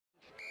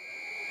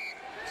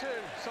2,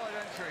 side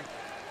entry.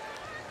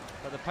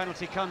 But the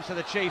penalty comes to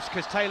the Chiefs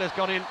because Taylor's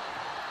gone in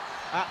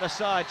at the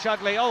side.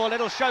 Chudley, oh, a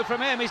little show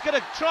from him. He's going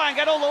to try and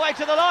get all the way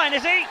to the line,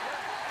 is he?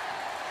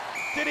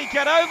 Did he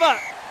get over?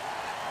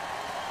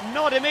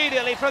 Not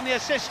immediately from the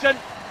assistant,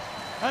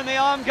 and the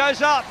arm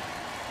goes up.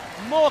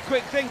 More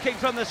quick thinking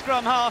from the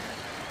scrum half.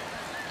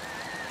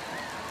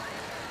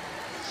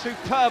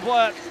 Superb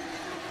work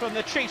from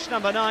the Chiefs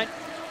number 9.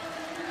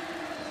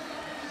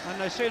 And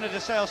no sooner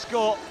does Sale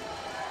score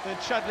than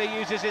Chudley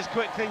uses his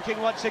quick thinking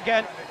once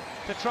again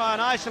to try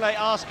and isolate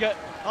Ascot.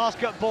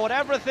 Ascot bought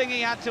everything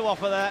he had to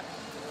offer there.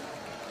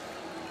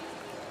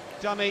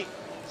 Dummy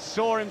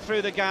saw him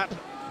through the gap.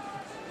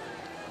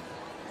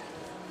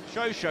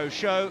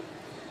 Show.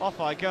 Off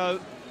I go.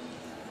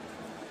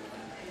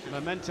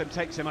 Momentum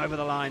takes him over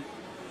the line.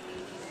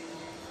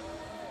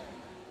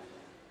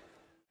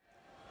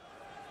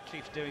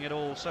 Chiefs doing it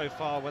all so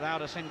far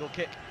without a single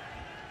kick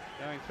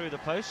going through the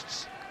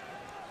posts.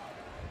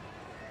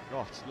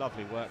 Oh, it's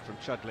lovely work from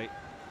Chudley.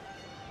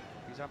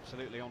 He's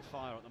absolutely on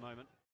fire at the moment.